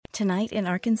Tonight in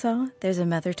Arkansas, there's a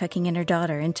mother tucking in her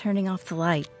daughter and turning off the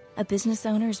light. A business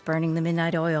owner's burning the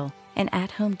midnight oil. An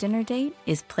at-home dinner date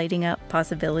is plating up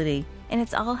possibility. And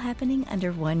it's all happening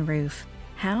under one roof.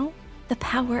 How? The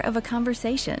power of a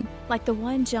conversation, like the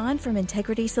one John from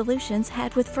Integrity Solutions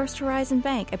had with First Horizon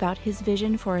Bank about his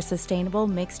vision for a sustainable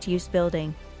mixed-use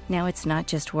building. Now it's not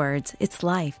just words, it's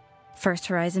life. First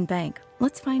Horizon Bank.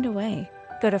 Let's find a way.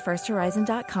 Go to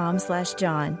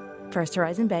firsthorizon.com/John. First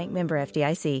Horizon Bank, member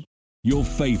FDIC. Your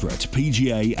favorite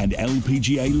PGA and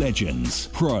LPGA legends,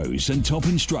 pros and top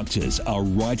instructors are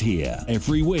right here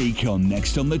every week on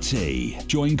Next on the Tee.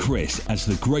 Join Chris as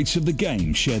the greats of the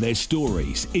game share their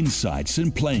stories, insights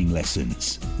and playing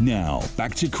lessons. Now,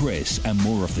 back to Chris and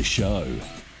more of the show.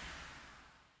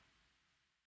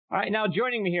 All right, now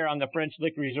joining me here on the French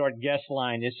Lick Resort guest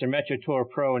line is Symetra Tour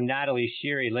pro Natalie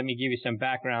Sheary. Let me give you some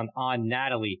background on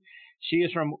Natalie. She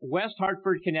is from West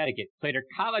Hartford, Connecticut, played her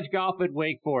college golf at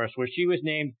Wake Forest, where she was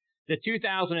named the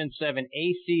 2007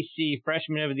 ACC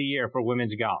Freshman of the Year for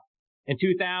women's golf. In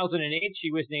 2008,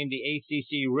 she was named the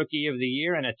ACC Rookie of the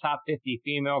Year and a top 50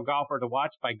 female golfer to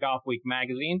watch by Golf Week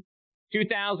magazine.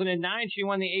 2009, she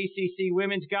won the ACC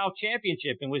Women's Golf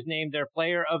Championship and was named their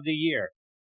Player of the Year.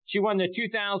 She won the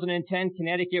 2010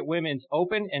 Connecticut Women's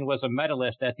Open and was a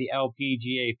medalist at the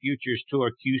LPGA Futures Tour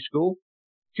Q School.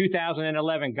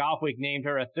 2011, Golf Week named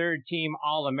her a third-team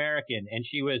All-American, and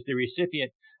she was the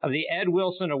recipient of the Ed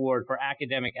Wilson Award for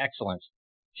Academic Excellence.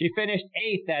 She finished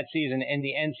 8th that season in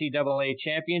the NCAA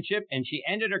Championship, and she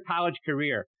ended her college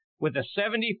career with a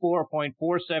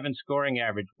 74.47 scoring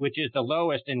average, which is the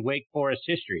lowest in Wake Forest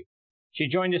history. She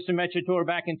joined the Symetra Tour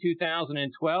back in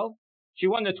 2012. She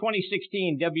won the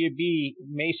 2016 WB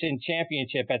Mason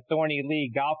Championship at Thorny Lee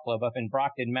Golf Club up in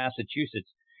Brockton,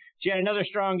 Massachusetts. She had another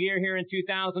strong year here in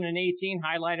 2018,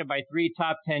 highlighted by 3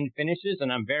 top 10 finishes,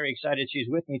 and I'm very excited she's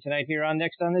with me tonight here on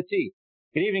Next on the Tee.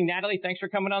 Good evening, Natalie. Thanks for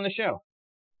coming on the show.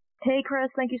 Hey, Chris.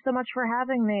 Thank you so much for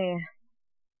having me.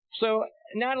 So,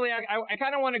 Natalie, I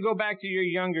kind of want to go back to your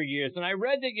younger years, and I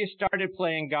read that you started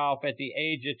playing golf at the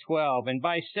age of 12, and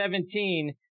by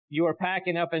 17, you were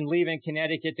packing up and leaving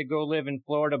Connecticut to go live in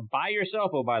Florida by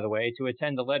yourself, oh, by the way, to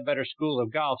attend the Ledbetter School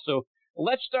of Golf. So,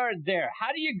 let's start there.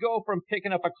 How do you go from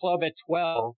picking up a club at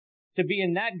 12 to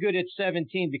being that good at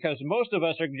 17? Because most of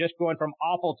us are just going from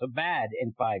awful to bad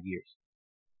in 5 years.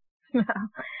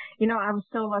 You know, I was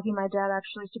so lucky. My dad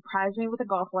actually surprised me with a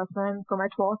golf lesson for my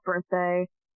 12th birthday.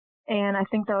 And I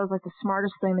think that was like the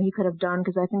smartest thing that he could have done,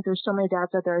 because I think there's so many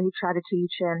dads out there who try to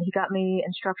teach, and he got me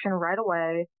instruction right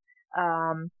away.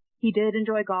 He did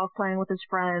enjoy golf, playing with his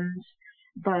friends.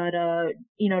 But, so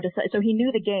he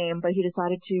knew the game, but he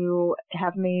decided to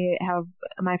have me have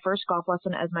my first golf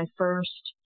lesson as my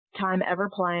first time ever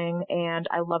playing, and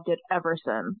I loved it ever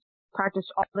since.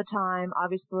 Practiced all the time,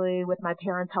 obviously with my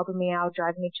parents helping me out,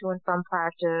 driving me to and from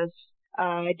practice.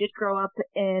 I did grow up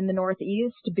in the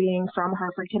Northeast, being from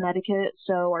Hartford, Connecticut,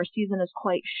 so our season is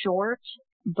quite short.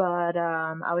 But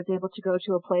I was able to go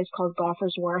to a place called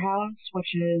Golfers Warehouse,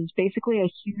 which is basically a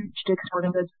huge Dick's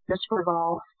Sporting Goods just for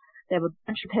golf. They have a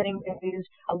bunch of hitting bays,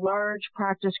 a large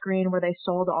practice green where they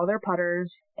sold all their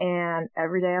putters, and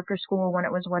every day after school, when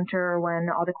it was winter or when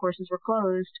all the courses were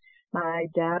closed, my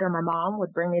dad or my mom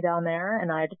would bring me down there, and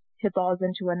I'd hit balls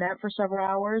into a net for several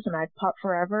hours, and I'd putt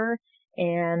forever,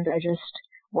 and I just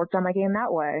worked on my game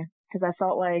that way, because I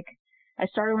felt like I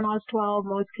started when I was 12.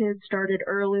 Most kids started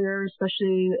earlier,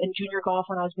 especially in junior golf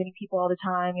when I was meeting people all the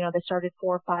time. You know, they started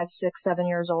 4, 5, 6, 7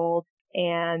 years old.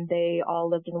 And they all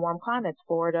lived in warm climates,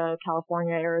 Florida,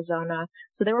 California, Arizona.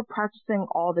 So they were practicing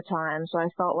all the time. So I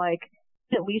felt like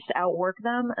at least outwork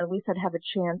them, at least I'd have a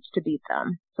chance to beat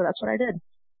them. So that's what I did.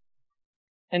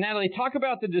 And Natalie, talk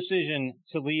about the decision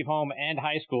to leave home and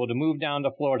high school to move down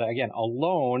to Florida, again,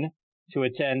 alone to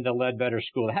attend the Ledbetter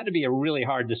School. It had to be a really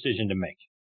hard decision to make.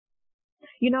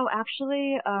 You know,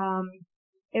 actually,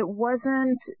 it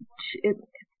wasn't...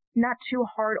 Not too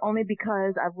hard, only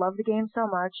because I've loved the game so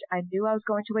much. I knew I was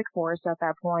going to Wake Forest at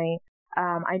that point.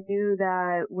 I knew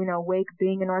that, you know, Wake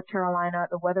being in North Carolina,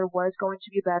 the weather was going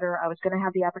to be better. I was going to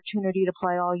have the opportunity to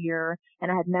play all year, and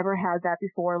I had never had that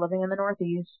before living in the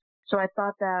Northeast. So I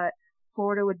thought that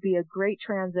Florida would be a great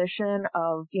transition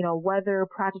of, you know, weather,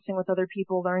 practicing with other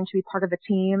people, learning to be part of a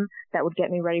team that would get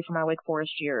me ready for my Wake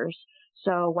Forest years.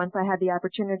 So once I had the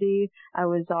opportunity, I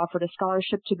was offered a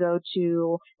scholarship to go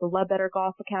to the Ledbetter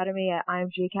Golf Academy at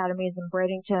IMG Academies in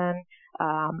Bradenton.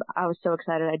 I was so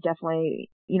excited. I definitely,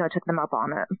 you know, took them up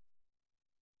on it.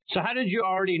 So how did you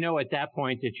already know at that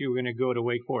point that you were going to go to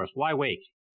Wake Forest? Why Wake?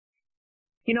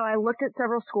 I looked at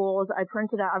several schools. I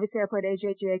printed out, obviously I played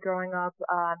AJGA growing up.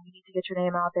 You need to get your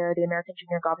name out there. The American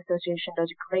Junior Golf Association does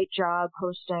a great job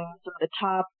hosting some of the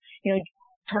top,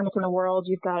 tournaments in the world.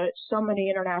 You've got so many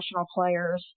international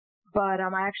players. But I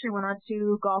actually went on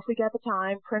to Golf Week at the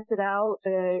time, printed out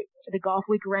the Golf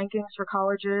Week rankings for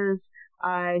colleges.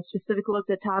 I specifically looked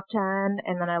at top 10,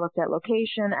 and then I looked at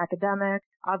location, academic.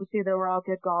 Obviously, they were all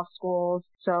good golf schools.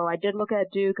 So I did look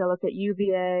at Duke. I looked at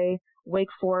UVA, Wake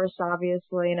Forest,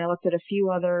 obviously, and I looked at a few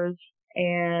others.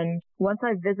 And once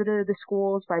I visited the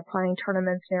schools by playing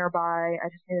tournaments nearby, I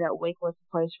just knew that Wake was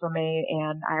the place for me,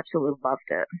 and I absolutely loved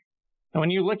it. And when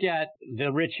you look at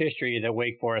the rich history that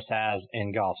Wake Forest has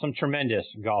in golf, some tremendous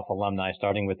golf alumni,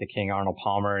 starting with the King Arnold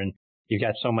Palmer, and you've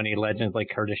got so many legends like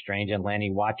Curtis Strange and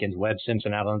Lanny Watkins, Webb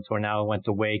Simpson out on the tour now went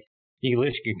to Wake. The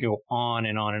list could go on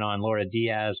and on and on. Laura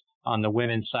Diaz on the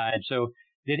women's side. So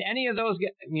did any of those,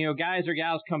 guys or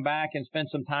gals come back and spend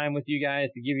some time with you guys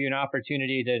to give you an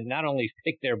opportunity to not only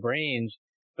pick their brains,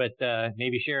 but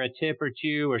maybe share a tip or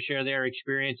two or share their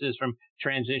experiences from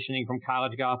transitioning from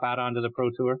college golf out onto the pro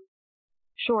tour?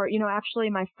 Sure. Actually,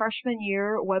 my freshman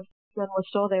year, Webb Simpson was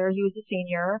still there. He was a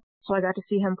senior. So I got to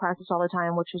see him practice all the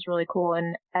time, which was really cool.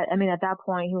 And at that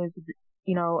point, he was,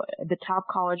 the top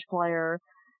college player.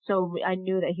 So I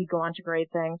knew that he'd go on to great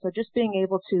things. So just being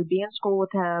able to be in school with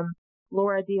him,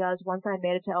 Laura Diaz, once I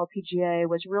made it to LPGA,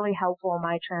 was really helpful in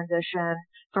my transition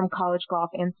from college golf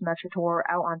and Symetra Tour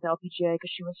out onto LPGA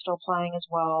because she was still playing as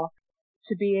well.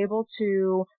 To be able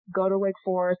to go to Wake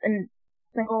Forest, and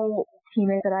single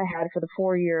teammate that I had for the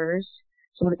 4 years,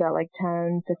 so we got like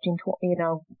 10, 15, 20,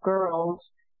 girls,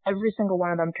 every single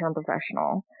one of them turned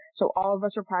professional. So all of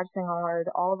us were practicing hard.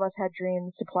 All of us had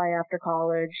dreams to play after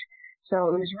college. So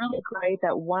it was really great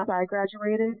that once I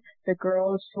graduated, the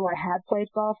girls who I had played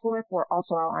golf with were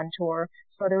also out on tour.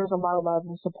 So there was a lot of love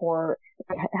and support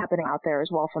happening out there as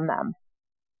well from them.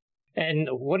 And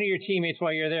one of your teammates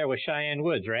while you're there was Cheyenne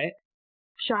Woods, right?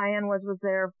 Cheyenne was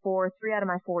there for 3 out of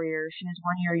my 4 years. She was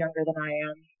 1 year younger than I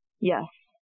am. Yes.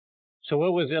 So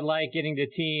what was it like getting to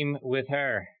team with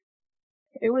her?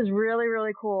 It was really,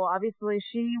 really cool. Obviously,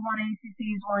 she won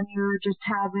ACCs 1 year, just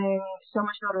having so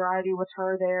much notoriety with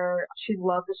her there. She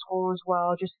loved the school as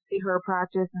well, just to see her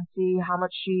practice and see how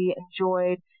much she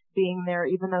enjoyed being there,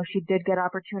 even though she did get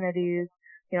opportunities,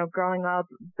 growing up,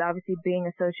 obviously being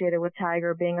associated with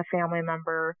Tiger, being a family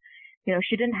member.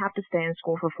 She didn't have to stay in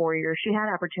school for 4 years. She had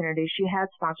opportunities. She had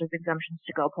sponsors exemptions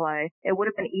to go play. It would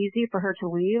have been easy for her to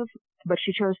leave, but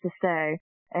she chose to stay.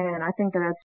 And I think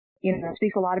that's,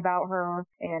 speaks a lot about her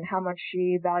and how much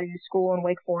she valued school in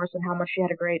Wake Forest and how much she had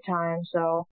a great time.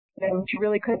 So, she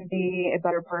really couldn't be a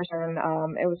better person.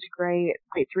 It was a great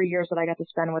 3 years that I got to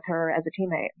spend with her as a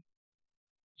teammate.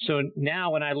 So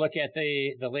now when I look at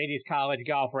the ladies college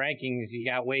golf rankings, you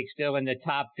got Wake still in the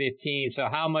top 15. So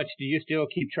how much do you still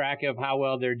keep track of how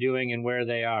well they're doing and where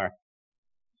they are?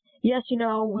 Yes,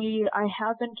 I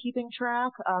have been keeping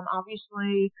track.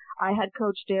 Obviously, I had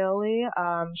Coach Daly.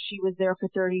 She was there for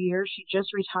 30 years. She just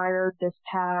retired this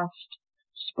past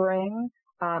spring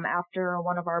after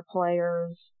one of our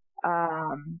players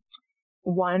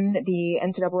won the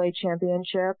NCAA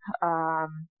championship,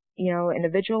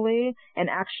 individually. And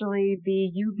actually, the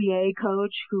UVA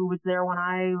coach who was there when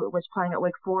I was playing at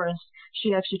Wake Forest,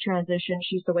 she actually transitioned.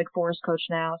 She's the Wake Forest coach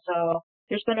now. So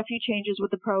there's been a few changes with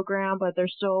the program, but they're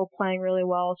still playing really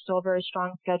well, still a very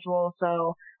strong schedule.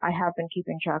 So I have been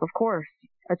keeping track, of course.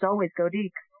 It's always go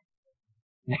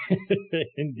Deeks.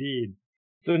 Indeed.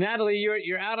 So Natalie,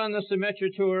 you're out on the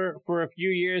Symetra Tour for a few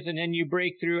years, and then you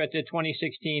break through at the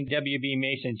 2016 WB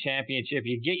Mason Championship.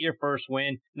 You get your first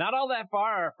win, not all that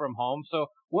far from home. So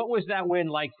what was that win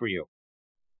like for you?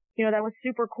 That was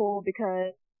super cool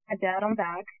because my dad on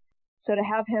back. So to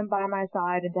have him by my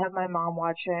side and to have my mom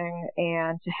watching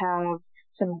and to have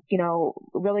some,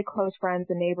 really close friends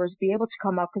and neighbors be able to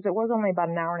come up, because it was only about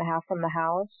an hour and a half from the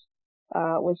house,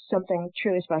 was something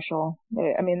truly special.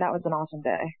 That was an awesome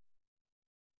day.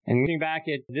 And looking back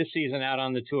at this season out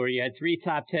on the tour, you had 3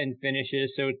 top 10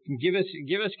 finishes. So give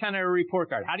us kind of a report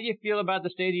card. How do you feel about the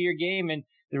state of your game and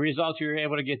the results you were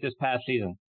able to get this past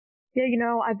season? Yeah,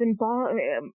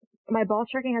 my ball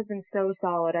striking has been so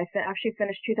solid. I actually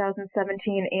finished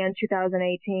 2017 and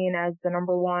 2018 as the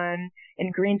number 1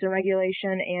 in greens and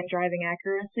regulation and driving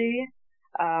accuracy.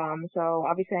 So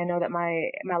obviously I know that my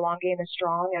long game is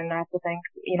strong, and I have to thank,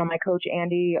 my coach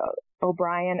Andy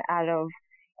O'Brien out of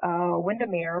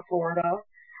Windermere, Florida.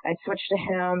 I switched to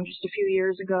him just a few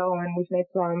years ago, and we've made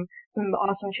some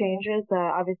awesome changes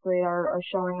that obviously are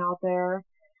showing out there.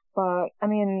 But,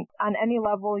 on any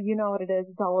level, you know what it is.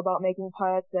 It's all about making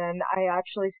putts, and I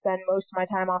actually spend most of my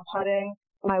time on putting.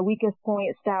 my weakest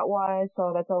point stat-wise,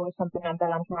 so that's always something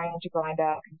that I'm trying to grind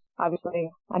at. Obviously,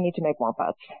 I need to make more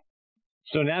putts.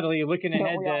 So, Natalie, looking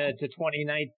ahead to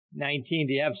 2019,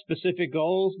 do you have specific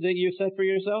goals that you've set for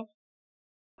yourself?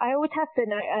 I always have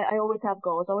fitness. I always have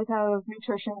goals. I always have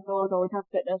nutrition goals. Always have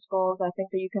fitness goals. I think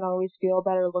that you can always feel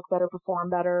better, look better,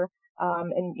 perform better.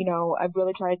 And I've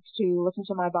really tried to listen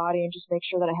to my body and just make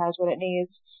sure that it has what it needs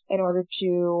in order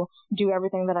to do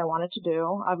everything that I want it to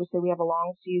do. Obviously, we have a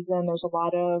long season. There's a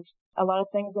lot of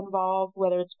things involved,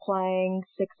 whether it's playing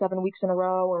 6-7 weeks in a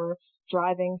row or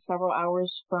driving several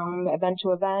hours from event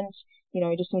to event.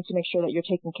 You just need to make sure that you're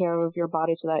taking care of your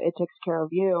body so that it takes care of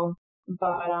you.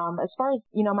 But as far as,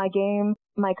 my game,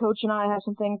 my coach and I have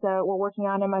some things that we're working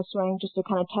on in my swing just to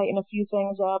kind of tighten a few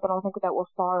things up. I don't think that we're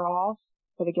far off.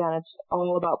 But again, it's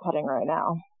all about putting right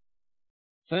now.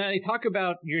 So now talk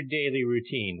about your daily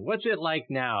routine. What's it like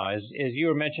now? As you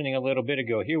were mentioning a little bit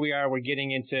ago, here we are, we're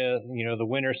getting into, the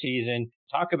winter season.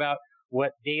 Talk about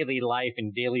what daily life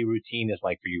and daily routine is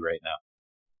like for you right now.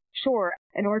 Sure.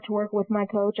 In order to work with my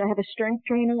coach, I have a strength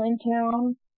trainer in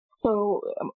town. So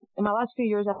in my last few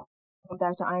years, I've went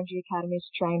back to IMG Academies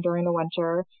to train during the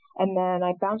winter. And then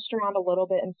I bounced around a little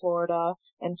bit in Florida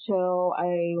until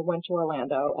I went to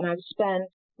Orlando. And I've spent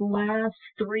the last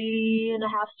 3.5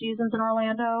 seasons in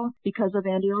Orlando because of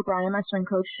Andy O'Brien, my swing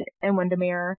coach in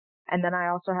Windermere. And then I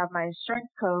also have my strength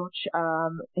coach.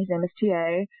 His name is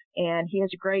TA, and he has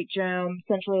a great gym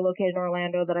centrally located in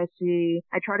Orlando that I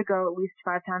try to go at least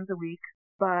 5 times a week.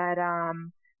 But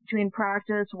between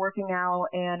practice, working out,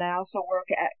 and I also work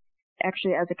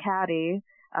actually as a caddy.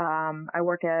 I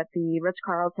work at the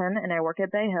Ritz-Carlton and I work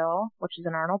at Bay Hill, which is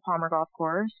an Arnold Palmer golf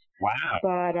course. Wow.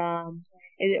 But,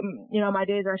 my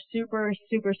days are super,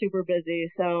 super, super busy.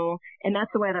 So, and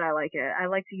that's the way that I like it. I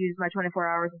like to use my 24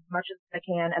 hours as much as I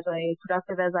can, as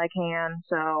productive as I can.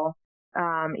 So,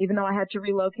 even though I had to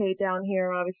relocate down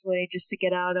here, obviously, just to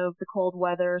get out of the cold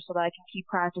weather so that I can keep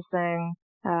practicing,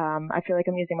 I feel like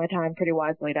I'm using my time pretty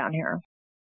wisely down here.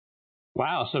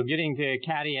 Wow. So getting to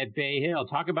caddy at Bay Hill,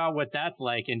 talk about what that's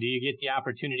like. And do you get the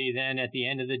opportunity then at the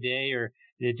end of the day or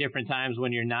the different times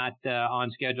when you're not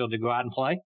on schedule to go out and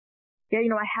play? Yeah,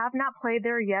 I have not played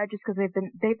there yet just because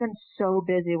they've been so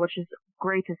busy, which is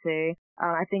great to see.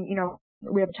 I think,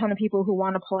 we have a ton of people who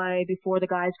want to play before the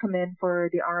guys come in for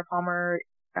the Arnold Palmer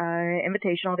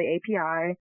Invitational, the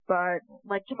API. But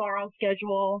like tomorrow's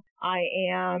schedule, I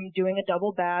am doing a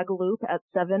double bag loop at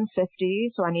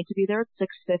 7:50, so I need to be there at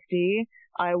 6:50.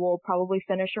 I will probably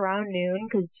finish around noon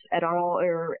because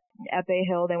at Bay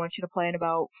Hill they want you to play in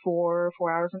about 4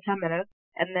 hours and 10 minutes.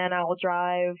 And then I will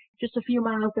drive just a few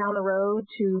miles down the road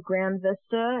to Grand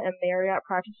Vista and Marriott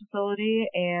practice facility,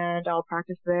 and I'll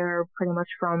practice there pretty much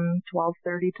from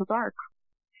 12:30 till dark.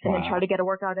 And then try to get a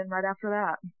workout in right after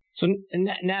that. So,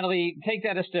 Natalie, take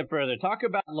that a step further. Talk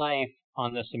about life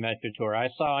on the Symetra Tour. I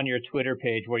saw on your Twitter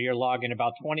page where you're logging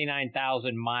about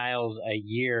 29,000 miles a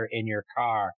year in your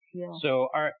car. Yeah. So,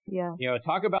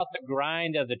 talk about the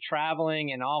grind of the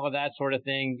traveling and all of that sort of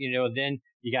thing. Then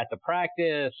you got the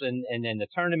practice and then the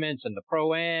tournaments and the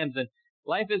pro-ams. And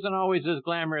life isn't always as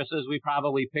glamorous as we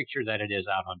probably picture that it is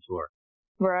out on tour.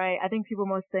 Right. I think people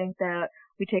most think that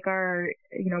we take our,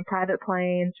 private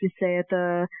planes, we stay at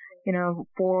the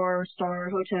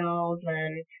 4-star hotels,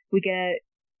 and we get,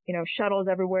 shuttles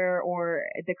everywhere or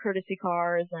the courtesy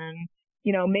cars. And,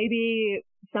 maybe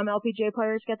some LPGA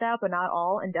players get that, but not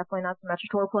all, and definitely not Symetra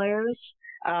Tour players.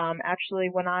 Actually,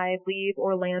 when I leave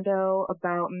Orlando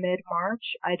about mid-March,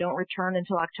 I don't return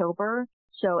until October.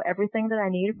 So everything that I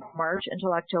need from March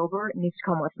until October needs to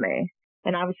come with me.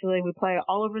 And obviously we play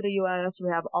all over the U.S. We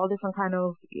have all different kind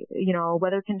of,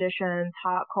 weather conditions,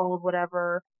 hot, cold,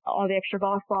 whatever, all the extra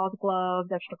golf balls,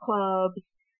 gloves, extra clubs,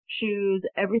 shoes,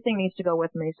 everything needs to go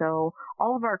with me. So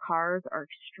all of our cars are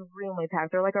extremely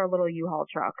packed. They're like our little U-Haul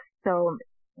trucks. So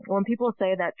when people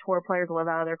say that tour players live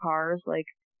out of their cars,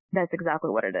 that's exactly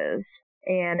what it is.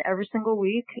 And every single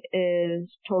week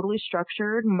is totally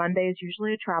structured. Monday is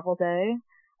usually a travel day.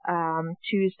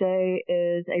 Tuesday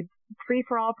is a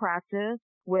free-for-all practice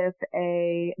with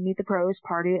a Meet the Pros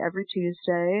party every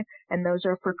Tuesday, and those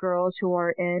are for girls who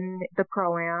are in the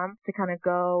Pro-Am to kind of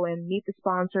go and meet the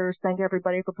sponsors, thank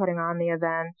everybody for putting on the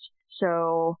event.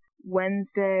 So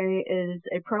Wednesday is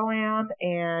a Pro-Am,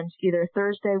 and either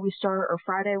Thursday we start or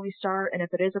Friday we start, and if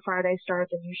it is a Friday start,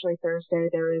 then usually Thursday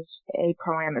there is a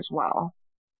Pro-Am as well.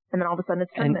 And then all of a sudden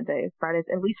it's tournament days. Fridays,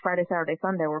 at least Friday, Saturday,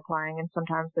 Sunday we're playing, and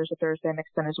sometimes there's a Thursday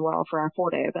mixed in as well for our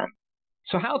 4-day event.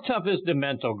 So how tough is the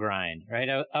mental grind, right,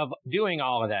 of doing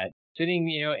all of that? Sitting,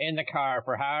 in the car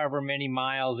for however many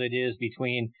miles it is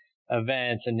between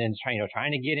events and then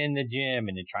trying to get in the gym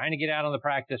and then trying to get out on the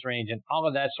practice range and all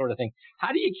of that sort of thing.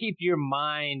 How do you keep your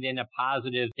mind in a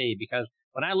positive state? Because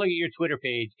when I look at your Twitter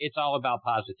page, it's all about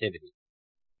positivity.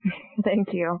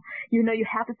 Thank you. You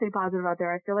have to stay positive out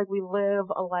there. I feel like we live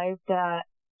a life that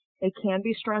it can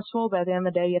be stressful, but at the end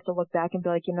of the day, you have to look back and be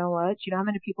like, you know what? You know how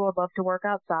many people would love to work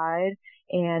outside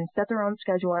and set their own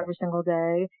schedule every single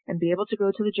day and be able to go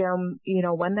to the gym,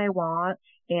 when they want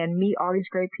and meet all these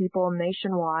great people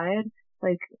nationwide.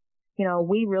 Like,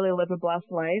 we really live a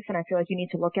blessed life, and I feel like you need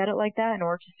to look at it like that in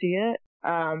order to see it.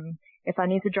 If I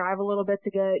need to drive a little bit to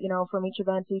get, from each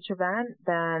event to each event,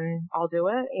 then I'll do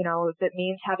it. If it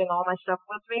means having all my stuff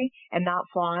with me and not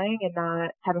flying and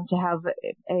not having to have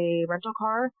a rental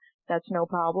car, that's no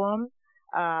problem.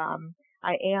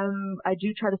 I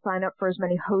do try to sign up for as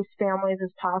many host families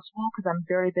as possible because I'm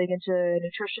very big into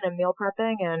nutrition and meal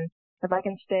prepping. And if I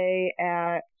can stay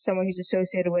at someone who's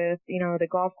associated with, the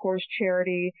golf course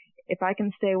charity, if I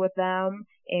can stay with them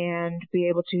and be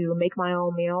able to make my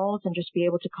own meals and just be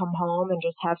able to come home and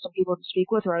just have some people to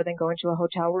speak with rather than going to a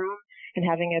hotel room and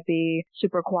having it be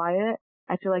super quiet,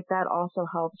 I feel like that also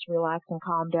helps relax and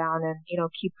calm down and,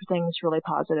 keep things really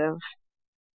positive.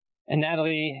 And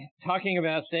Natalie, talking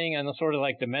about staying on the sort of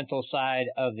like the mental side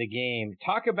of the game,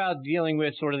 talk about dealing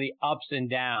with sort of the ups and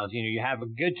downs. You have a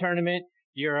good tournament,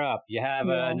 you're up. You have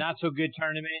a not so good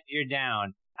tournament, you're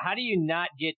down. How do you not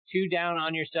get too down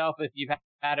on yourself if you've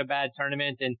had a bad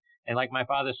tournament? And like my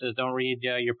father says, don't read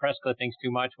your press clippings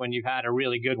too much when you've had a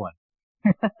really good one.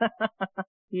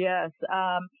 Yes.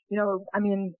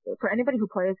 For anybody who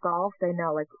plays golf, they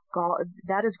know, like, golf,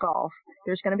 that is golf.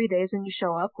 There's going to be days when you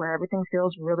show up where everything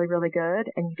feels really, really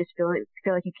good and you just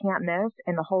feel like you can't miss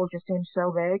and the hole just seems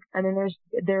so big. And then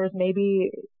there's maybe,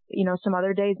 some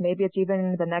other days, maybe it's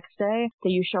even the next day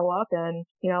that you show up and,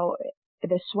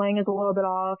 the swing is a little bit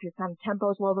off, your kind of tempo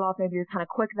is a little bit off, maybe you're kind of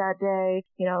quick that day,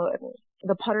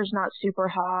 the putter's not super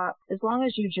hot. As long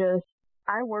as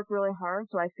I work really hard,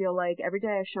 so I feel like every day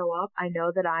I show up, I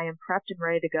know that I am prepped and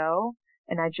ready to go.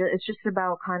 And it's just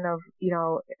about kind of,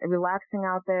 relaxing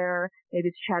out there. Maybe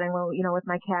it's chatting, with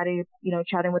my caddy,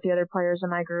 chatting with the other players in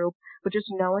my group, but just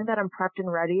knowing that I'm prepped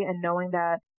and ready and knowing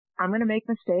that I'm going to make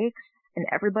mistakes and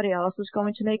everybody else is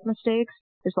going to make mistakes.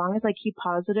 As long as I keep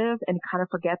positive and kind of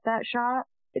forget that shot,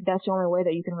 that's the only way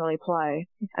that you can really play.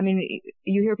 I mean,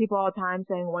 you hear people all the time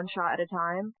saying one shot at a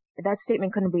time. That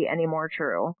statement couldn't be any more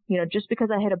true. Just because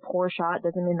I hit a poor shot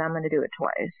doesn't mean that I'm going to do it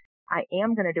twice. I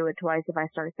am going to do it twice if I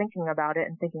start thinking about it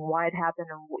and thinking why it happened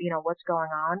and, what's going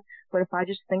on. But if I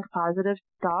just think positive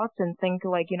thoughts and think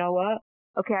like, you know what?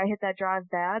 Okay, I hit that drive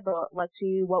bad, but let's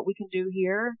see what we can do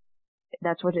here.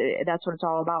 That's what it's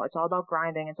all about. It's all about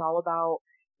grinding. It's all about,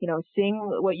 seeing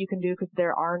what you can do because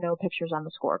there are no pictures on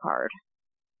the scorecard.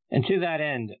 And to that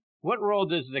end, what role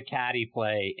does the caddy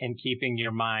play in keeping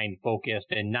your mind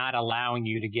focused and not allowing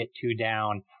you to get too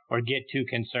down or get too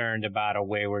concerned about a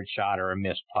wayward shot or a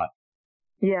missed putt?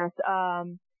 Yes.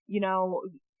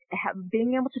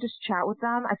 Being able to just chat with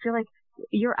them, I feel like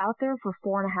you're out there for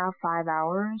 4.5, 5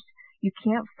 hours. You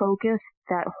can't focus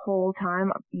that whole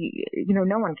time.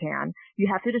 No one can. You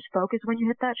have to just focus when you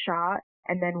hit that shot.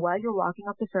 And then while you're walking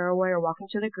up the fairway or walking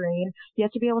to the green, you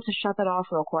have to be able to shut that off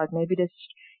real quick. Maybe just,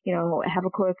 have a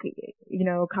quick,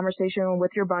 conversation with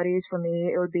your buddies. For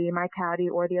me, it would be my caddy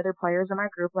or the other players in my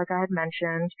group, like I had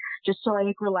mentioned, just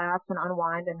to relax and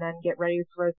unwind and then get ready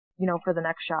for the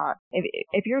next shot.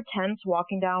 If you're tense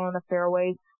walking down on the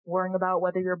fairway, worrying about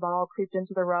whether your ball creeped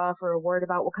into the rough or worried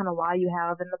about what kind of lie you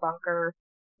have in the bunker,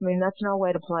 I mean, that's no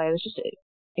way to play. It's just,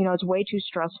 it's way too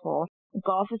stressful.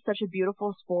 Golf is such a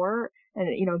beautiful sport and,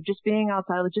 just being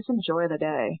outside, just enjoy the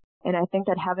day. And I think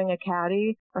that having a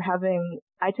caddy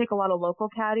I take a lot of local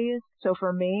caddies. So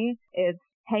for me, it's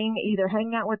either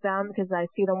hanging out with them because I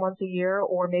see them once a year,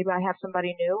 or maybe I have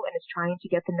somebody new and it's trying to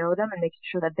get to know them and making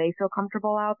sure that they feel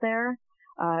comfortable out there.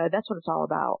 That's what it's all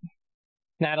about.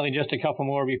 Natalie, just a couple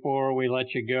more before we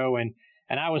let you go. And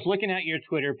I was looking at your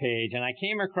Twitter page and I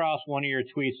came across one of your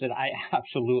tweets that I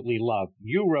absolutely love.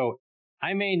 You wrote,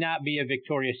 "I may not be a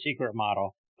Victoria's Secret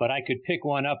model, but I could pick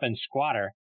one up and squat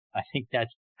her." I think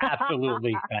that's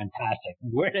absolutely fantastic.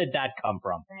 Where did that come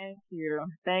from?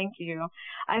 Thank you.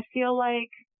 I feel like,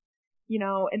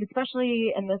 and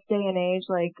especially in this day and age,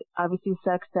 like obviously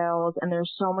sex sells and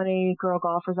there's so many girl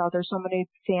golfers out there, so many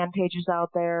fan pages out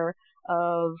there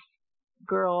of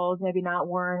girls maybe not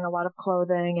wearing a lot of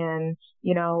clothing and,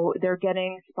 they're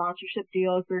getting sponsorship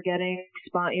deals, they're getting,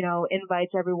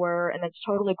 invites everywhere, and it's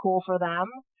totally cool for them.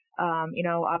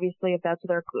 Obviously if that's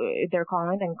their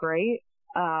calling, then great.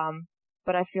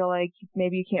 But I feel like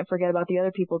maybe you can't forget about the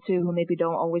other people too who maybe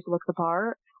don't always look the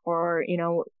part or,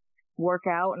 work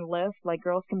out and lift, like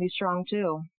girls can be strong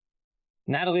too.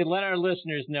 Natalie, let our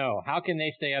listeners know, how can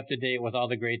they stay up to date with all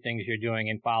the great things you're doing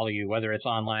and follow you, whether it's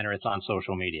online or it's on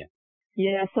social media?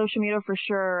 Yeah, social media for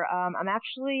sure. I'm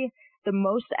actually the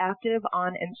most active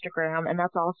on Instagram, and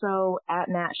that's also at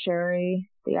Nat Sheary,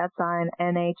 the @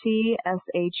 NATSHEARY.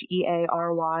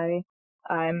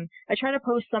 I try to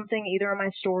post something either on my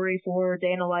story for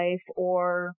Day in a Life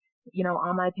or,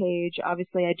 on my page.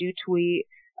 Obviously, I do tweet.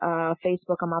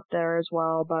 Facebook, I'm up there as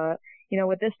well. But,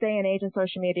 with this day and age in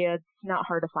social media, it's not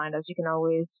hard to find us. You can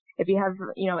always, if you have,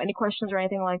 any questions or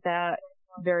anything like that,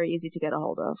 very easy to get a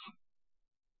hold of.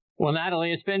 Well,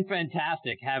 Natalie, it's been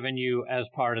fantastic having you as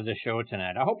part of the show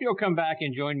tonight. I hope you'll come back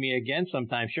and join me again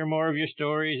sometime. Share more of your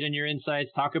stories and your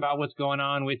insights. Talk about what's going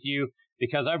on with you,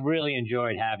 because I've really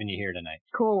enjoyed having you here tonight.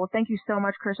 Cool. Well, thank you so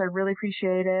much, Chris. I really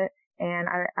appreciate it. And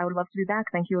I would love to be back.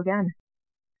 Thank you again.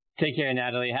 Take care,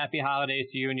 Natalie. Happy holidays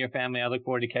to you and your family. I look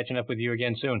forward to catching up with you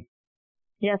again soon.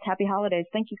 Yes, happy holidays.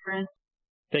 Thank you, Chris.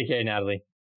 Take care, Natalie.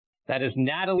 That is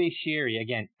Natalie Sheary.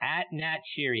 Again, at Nat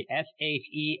Sheary,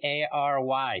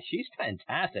 SHEARY. She's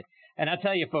fantastic. And I'll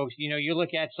tell you, folks, you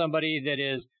look at somebody that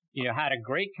is, had a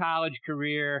great college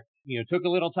career, took a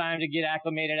little time to get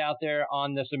acclimated out there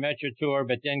on the Symetra Tour,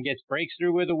 but then breaks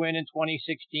through with a win in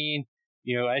 2016.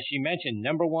 As she mentioned,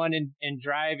 number one in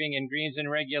driving and greens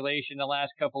and regulation the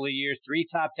last couple of years, 3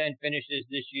 top 10 finishes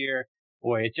this year.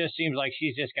 Boy, it just seems like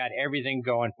she's just got everything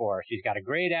going for her. She's got a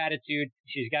great attitude.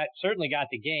 She's certainly got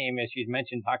the game, as she's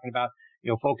mentioned, talking about,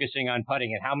 focusing on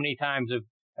putting. And how many times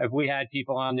have we had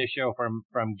people on this show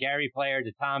from Gary Player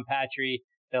to Tom Patry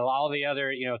to all the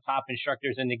other, top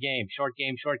instructors in the game? Short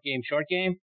game, short game, short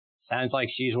game. Sounds like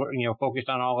she's, focused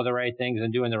on all of the right things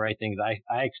and doing the right things.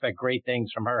 I expect great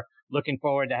things from her. Looking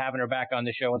forward to having her back on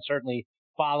the show and certainly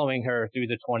following her through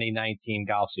the 2019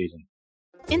 golf season.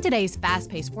 In today's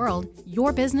fast-paced world,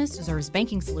 your business deserves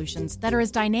banking solutions that are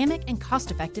as dynamic and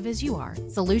cost-effective as you are.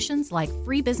 Solutions like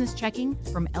free business checking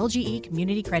from LGE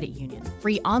Community Credit Union,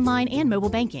 free online and mobile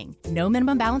banking, no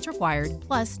minimum balance required,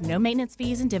 plus no maintenance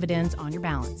fees and dividends on your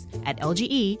balance. At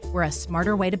LGE, we're a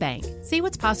smarter way to bank. See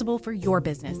what's possible for your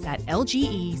business at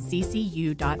lgeccu.org.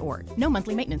 No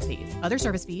monthly maintenance fees. Other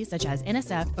service fees such as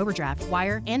NSF, overdraft,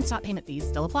 wire, and stop payment fees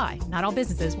still apply. Not all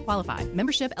businesses will qualify.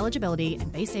 Membership eligibility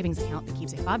and base savings account that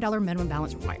keeps a $5 minimum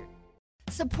balance required.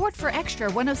 Support for Extra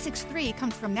 106.3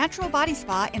 comes from Natural Body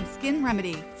Spa and Skin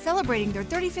Remedy, celebrating their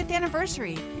 35th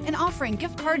anniversary and offering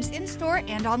gift cards in-store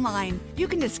and online. You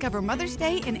can discover Mother's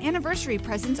Day and anniversary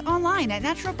presents online at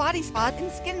Natural Body Spa and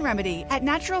Skin Remedy at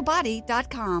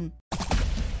naturalbody.com.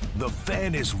 The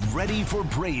fan is ready for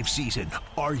Brave season.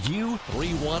 Are you?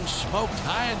 3-1 smoked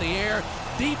high in the air,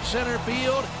 deep center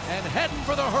field, and heading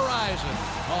for the horizon.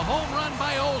 A home run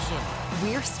by Olsen.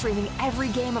 We're streaming every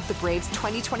game of the Braves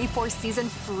 2024 season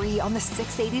free on the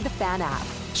 680 The Fan app.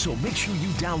 So make sure you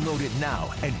download it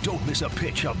now and don't miss a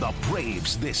pitch of the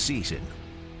Braves this season.